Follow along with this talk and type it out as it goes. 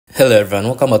Hello everyone,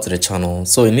 welcome back to the channel.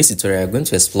 So in this tutorial, I'm going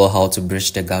to explore how to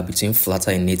bridge the gap between Flutter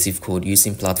and native code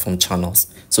using platform channels.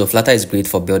 So Flutter is great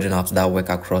for building apps that work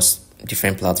across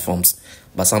different platforms,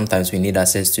 but sometimes we need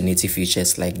access to native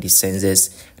features like the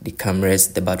sensors, the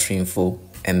cameras, the battery info,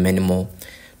 and many more.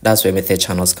 That's where method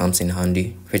channels comes in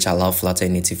handy, which allow Flutter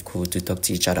and native code to talk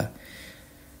to each other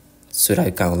so that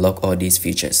you can unlock all these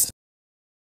features.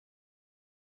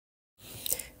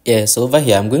 Yeah, so over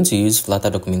here, I'm going to use Flutter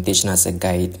documentation as a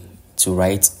guide to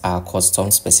write our custom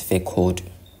specific code.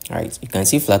 Right, you can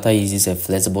see Flutter uses a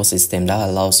flexible system that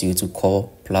allows you to call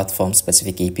platform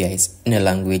specific APIs in a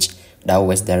language that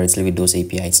works directly with those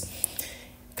APIs.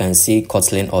 You can see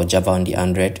Kotlin or Java on the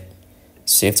Android,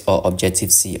 Swift or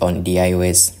Objective-C on the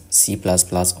iOS, C++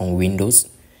 on Windows.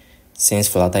 Since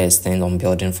Flutter extends on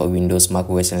building for Windows,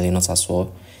 macOS, and Linux as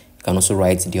well, you can also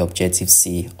write the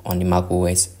Objective-C on the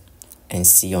macOS and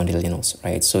C on the Linux,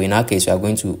 right? So in our case, we are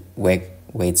going to work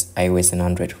with iOS and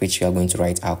Android, which we are going to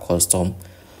write our custom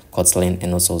Kotlin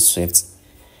and also Swift.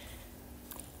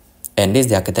 And this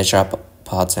is the architectural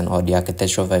pattern or the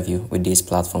architectural overview with these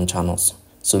platform channels.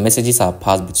 So messages are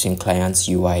passed between client's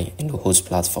UI and the host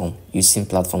platform using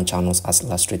platform channels as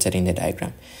illustrated in the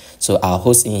diagram. So our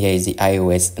host in here is the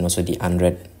iOS and also the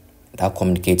Android that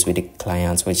communicates with the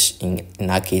client, which in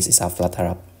our case is our Flutter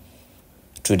app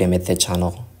through the method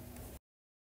channel.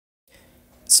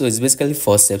 So it's basically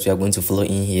 4 steps we are going to follow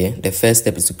in here. The first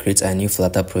step is to create a new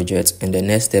Flutter project, and the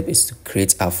next step is to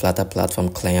create our Flutter platform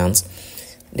client.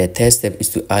 The third step is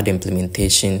to add the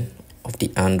implementation of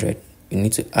the Android. We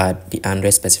need to add the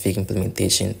Android specific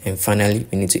implementation, and finally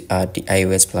we need to add the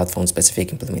iOS platform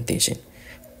specific implementation.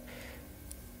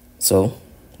 So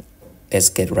let's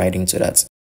get right into that.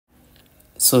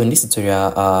 So in this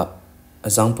tutorial, our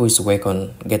example is to work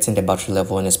on getting the battery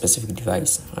level on a specific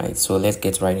device, right? So let's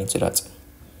get right into that.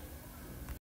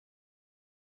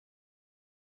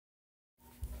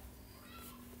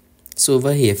 So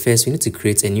over here, first we need to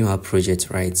create a new app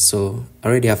project, right? So I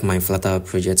already have my Flutter app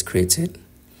project created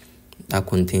that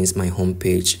contains my home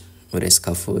page with a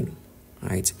scaffold,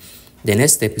 right? The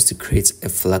next step is to create a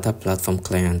Flutter platform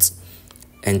client.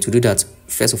 And to do that,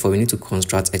 first of all, we need to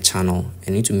construct a channel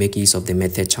and need to make use of the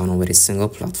method channel with a single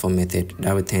platform method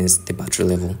that returns the battery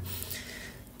level.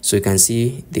 So you can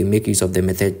see they make use of the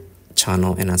method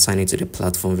channel and assign it to the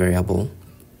platform variable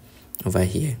over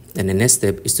here. And the next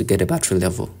step is to get the battery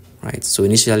level. Right, so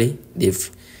initially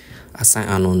they've assigned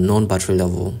an unknown battery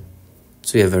level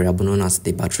to a variable known as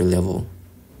the battery level.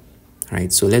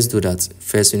 Right, so let's do that.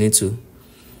 First, we need to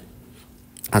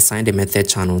assign the method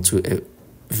channel to a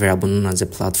variable known as a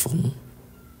platform.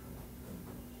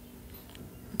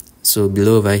 So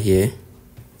below over here,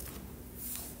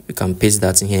 we can paste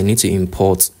that in here. I need to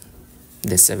import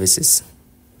the services,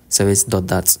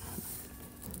 service.dat,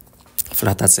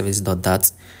 Flutter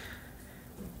service.dat.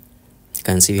 You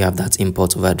can see we have that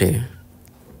import over there.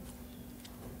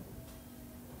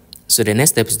 So the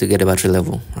next step is to get the battery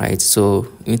level, right? So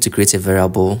you need to create a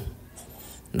variable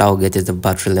that will get us the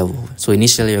battery level. So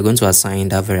initially you're going to assign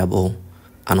that variable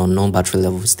an unknown battery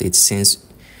level state since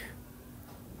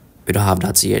we don't have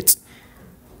that yet.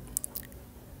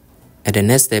 And the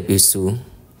next step is to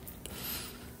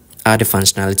add the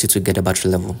functionality to get the battery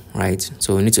level, right?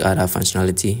 So we need to add our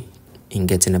functionality in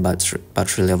getting a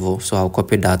battery level. So I'll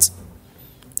copy that.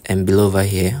 And below over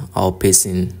here, I'll paste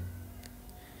in.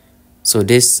 So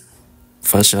this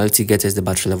functionality gets us the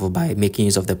battery level by making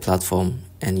use of the platform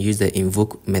and use the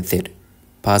invoke method,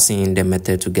 passing in the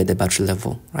method to get the battery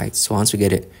level, right? So once we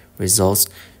get the results,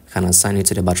 we can assign it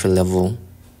to the battery level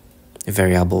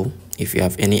variable. If you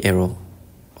have any error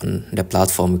on the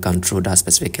platform, you can throw that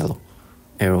specific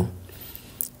error.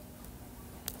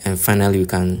 And finally, we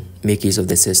can make use of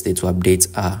the set state to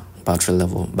update our battery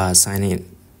level by assigning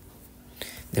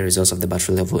the results of the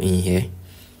battery level in here.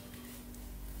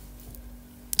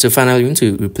 So finally, we need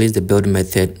to replace the build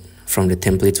method from the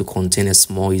template to contain a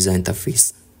small user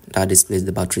interface that displays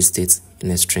the battery state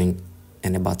in a string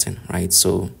and a button, right?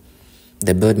 So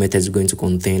the build method is going to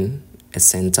contain a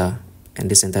center,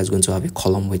 and this center is going to have a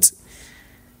column with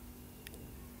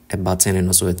a button and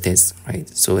also a text, right?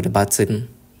 So the button,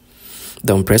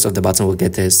 the on press of the button will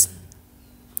get us,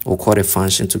 we'll call a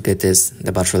function to get us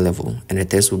the battery level, and the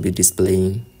text will be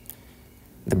displaying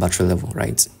the battery level,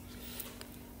 right?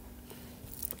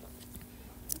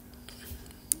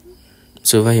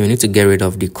 So over here, we need to get rid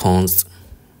of the const,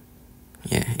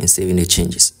 and saving the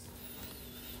changes.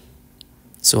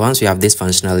 So once we have this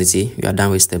functionality, we are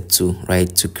done with step 2, right?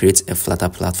 To create a Flutter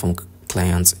platform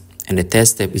client. And the third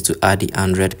step is to add the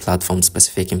Android platform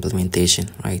specific implementation,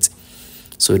 right?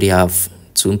 So they have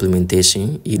 2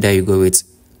 implementation. Either you go with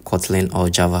Kotlin or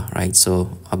Java, right?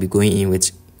 So I'll be going in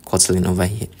with Kotlin over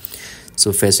here.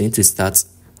 So first we need to start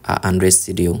our Android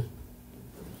Studio.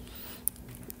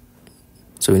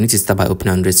 So we need to start by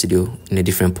opening Android Studio in a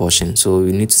different portion. So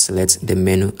we need to select the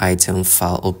menu item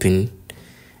file, open,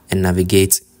 and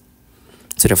navigate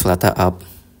to the Flutter app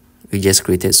we just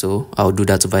created. So I'll do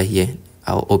that over here.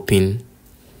 I'll open.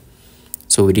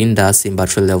 So within that same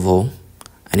battery level,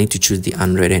 I need to choose the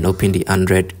Android and open the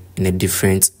Android in a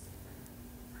different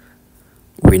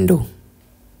window.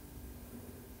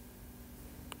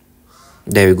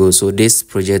 There we go. So this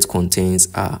project contains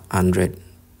our Android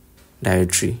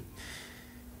directory.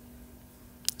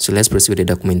 So let's proceed with the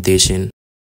documentation.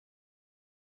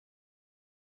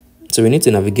 So we need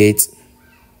to navigate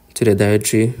to the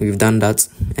directory. We've done that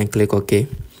and click OK.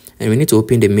 And we need to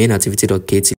open the main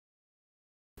activity.kt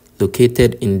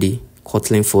located in the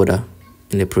Kotlin folder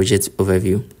in the project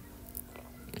overview.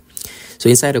 So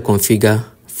inside the configure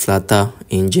Flutter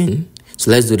engine, so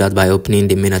let's do that by opening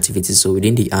the main activity. So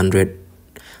within the Android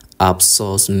app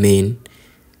source main,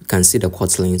 you can see the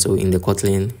Kotlin. So in the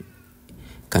Kotlin, you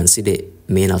can see the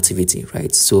main activity,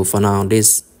 right? So for now,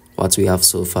 this what we have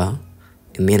so far,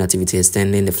 a main activity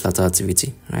extending the Flutter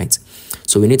activity, right?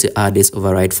 So we need to add this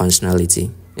override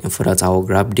functionality, and for that I will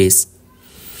grab this.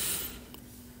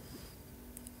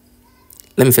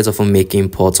 Let me first of all make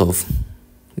import of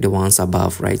the ones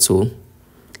above, right? So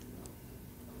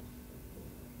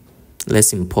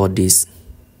let's import this.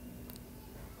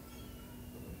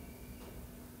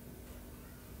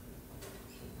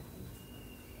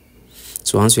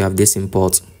 So once we have this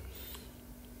import,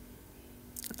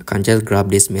 I can just grab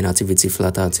this main activity,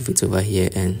 Flutter activity over here,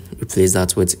 and replace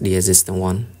that with the existing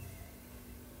one.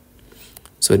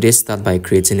 So this start by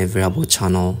creating a variable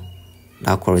channel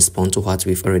that corresponds to what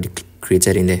we've already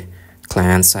created in the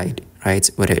client side, right?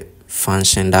 With a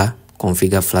function that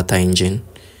configure Flutter engine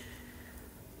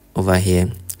over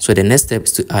here. So the next step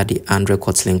is to add the Android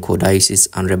Kotlin code that uses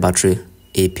Android battery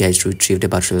API to retrieve the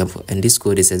battery level. And this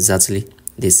code is exactly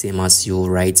the same as you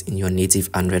write in your native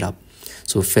Android app.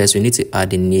 So first we need to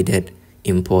add the needed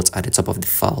import at the top of the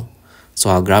file. So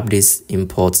I'll grab this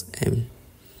import and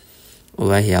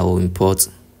over here I will import.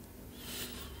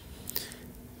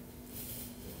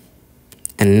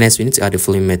 And next we need to add the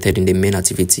following method in the main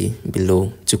activity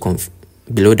below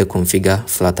below the configure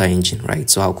Flutter engine, right?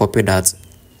 So I'll copy that.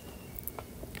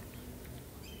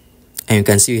 And you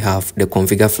can see we have the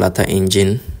configure Flutter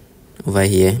engine over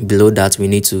here. Below that we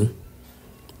need to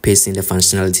paste in the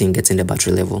functionality and get in the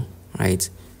battery level, right?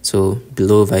 So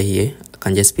below over here, I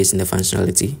can just paste in the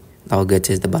functionality. I'll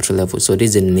get is the battery level. So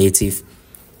this is a native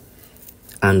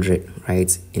Android,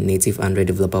 right? A native Android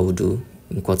developer will do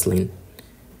in Kotlin.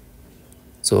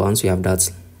 So once we have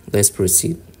that, let's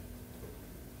proceed.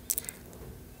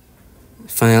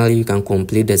 Finally, you can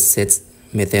complete the set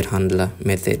method handler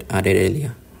method added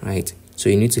earlier, right? So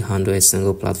you need to handle a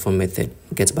single platform method,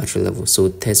 get battery level. So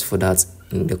test for that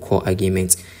in the core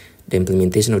argument, the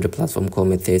implementation of the platform call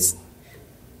methods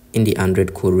in the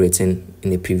Android code written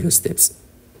in the previous steps.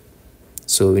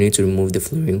 So we need to remove the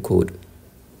following code.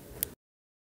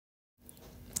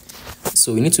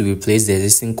 So we need to replace the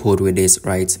existing code with this,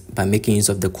 right? By making use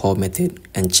of the call method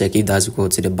and check if that's equal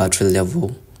to the battery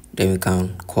level. Then we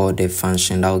can call the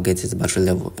function that will get its battery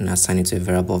level and assign it to a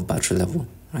variable of battery level,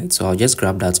 right? So I'll just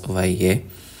grab that over here,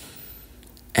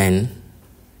 and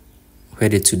where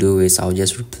the to-do is, I'll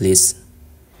just replace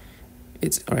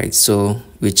it. All right, so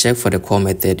we check for the call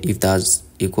method if that's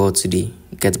equal to the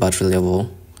get battery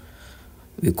level.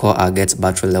 We call our get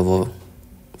battery level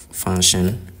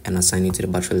function and assign it to the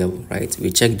battery level, right? We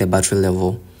check the battery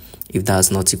level. If that's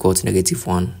not equal to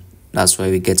 -1, that's why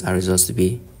we get our results to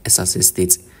be a success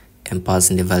state and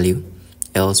pass in the value.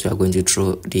 Else we are going to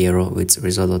throw the error with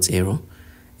result.error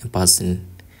and pass in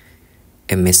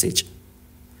a message.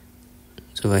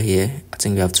 So over here, I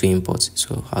think we have 2 imports,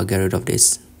 so I'll get rid of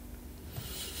this.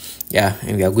 Yeah,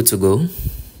 and we are good to go.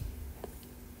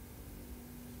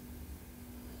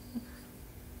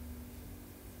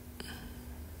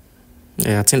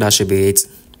 Yeah, I think that should be it.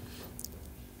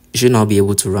 You should now be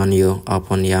able to run your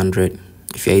app on the Android.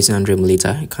 If you're using Android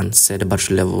emulator, you can set the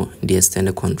battery level in the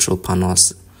extended control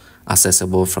panels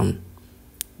accessible from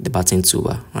the button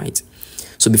toolbar, right?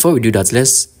 So before we do that,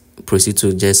 let's proceed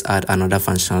to just add another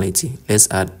functionality. Let's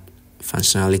add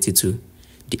functionality to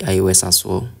the iOS as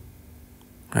well,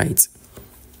 right?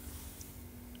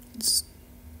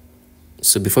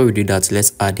 So before we do that,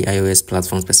 let's add the iOS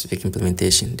platform specific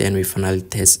implementation. Then we finally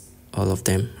test all of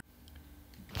them.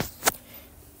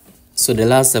 So the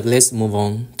last step, let's move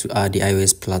on to add the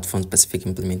iOS platform specific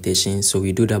implementation. So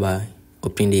we do that by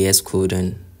opening the ES code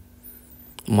and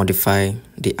modify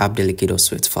the app delegate or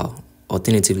sweat file.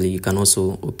 Alternatively, you can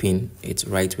also open it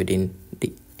right within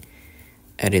the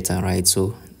editor, right?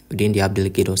 So within the app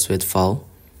delegate or sweat file,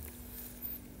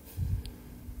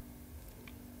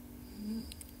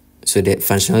 so the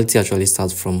functionality actually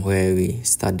starts from where we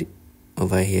started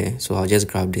over here. So I'll just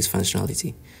grab this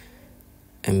functionality,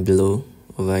 and below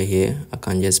over here I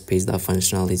can just paste that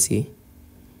functionality.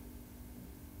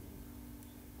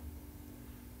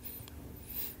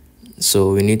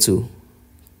 So we need to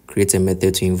create a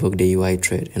method to invoke the UI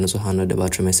thread and also handle the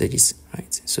battery messages,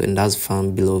 right? So and that's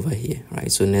found below over here,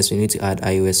 right? So next we need to add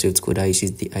iOS Swift code that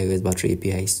uses the iOS battery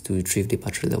APIs to retrieve the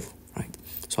battery level, right?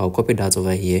 So I'll copy that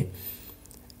over here,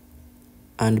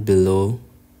 and below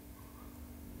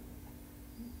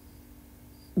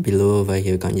over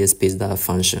here you can just paste that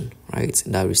function, right,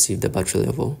 that receive the battery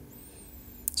level.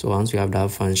 So once we have that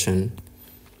function,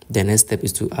 the next step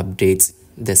is to update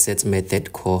the set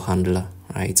method call handler,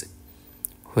 right,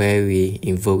 where we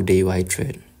invoke the UI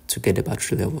thread to get the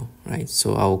battery level, right?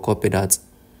 So I'll copy that.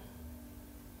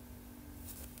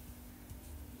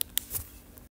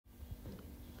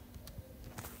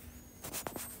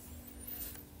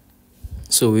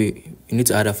 So we need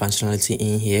to add a functionality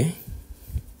in here.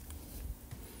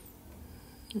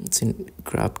 Let's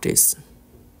grab this.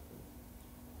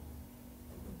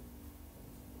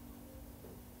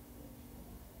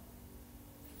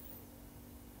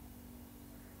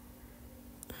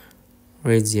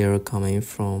 Rate 0 coming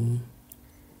from.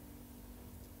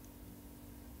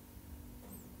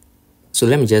 So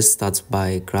let me just start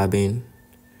by grabbing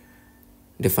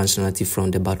the functionality from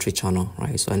the battery channel,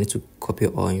 right? So I need to copy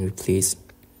all and replace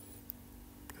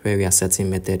where we are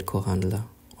setting method call handler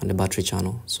on the battery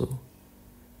channel. So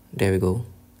there we go.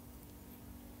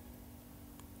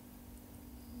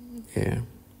 Yeah.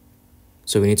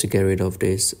 So we need to get rid of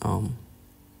this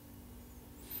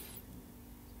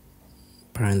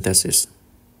parenthesis.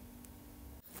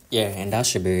 Yeah, and that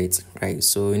should be it, right?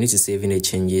 So we need to save in the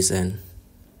changes and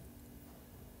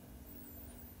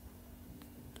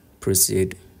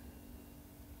proceed.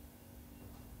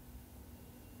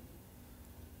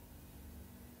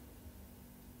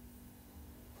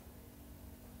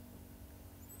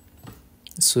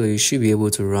 So you should be able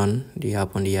to run the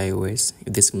app on the iOS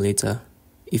if the simulator,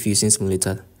 if using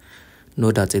simulator,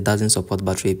 know that it doesn't support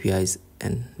battery APIs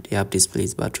and the app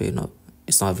displays battery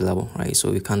it's not available, right?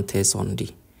 So we can't test on the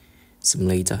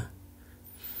simulator.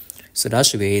 So that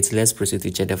should be it. Let's proceed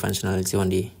to check the functionality on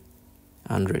the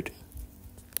Android.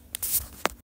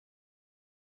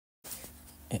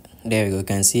 Yeah, there we go. You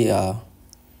can see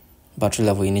battery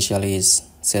level initially is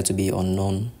set to be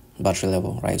unknown battery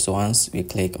level, right? So once we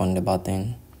click on the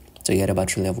button to get a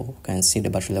battery level, you can see the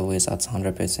battery level is at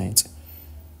 100%.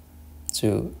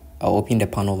 So I'll open the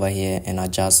panel over here and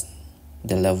adjust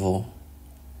the level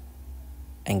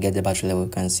and get the battery level. You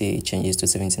can see it changes to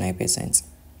 79%.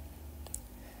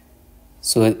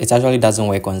 So it actually doesn't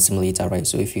work on simulator, right?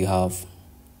 So if you have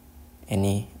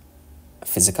any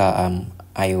physical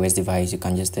iOS device, you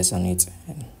can just test on it,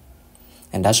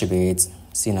 and that should be it.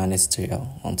 See you in our next tutorial.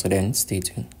 Until then, stay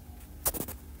tuned.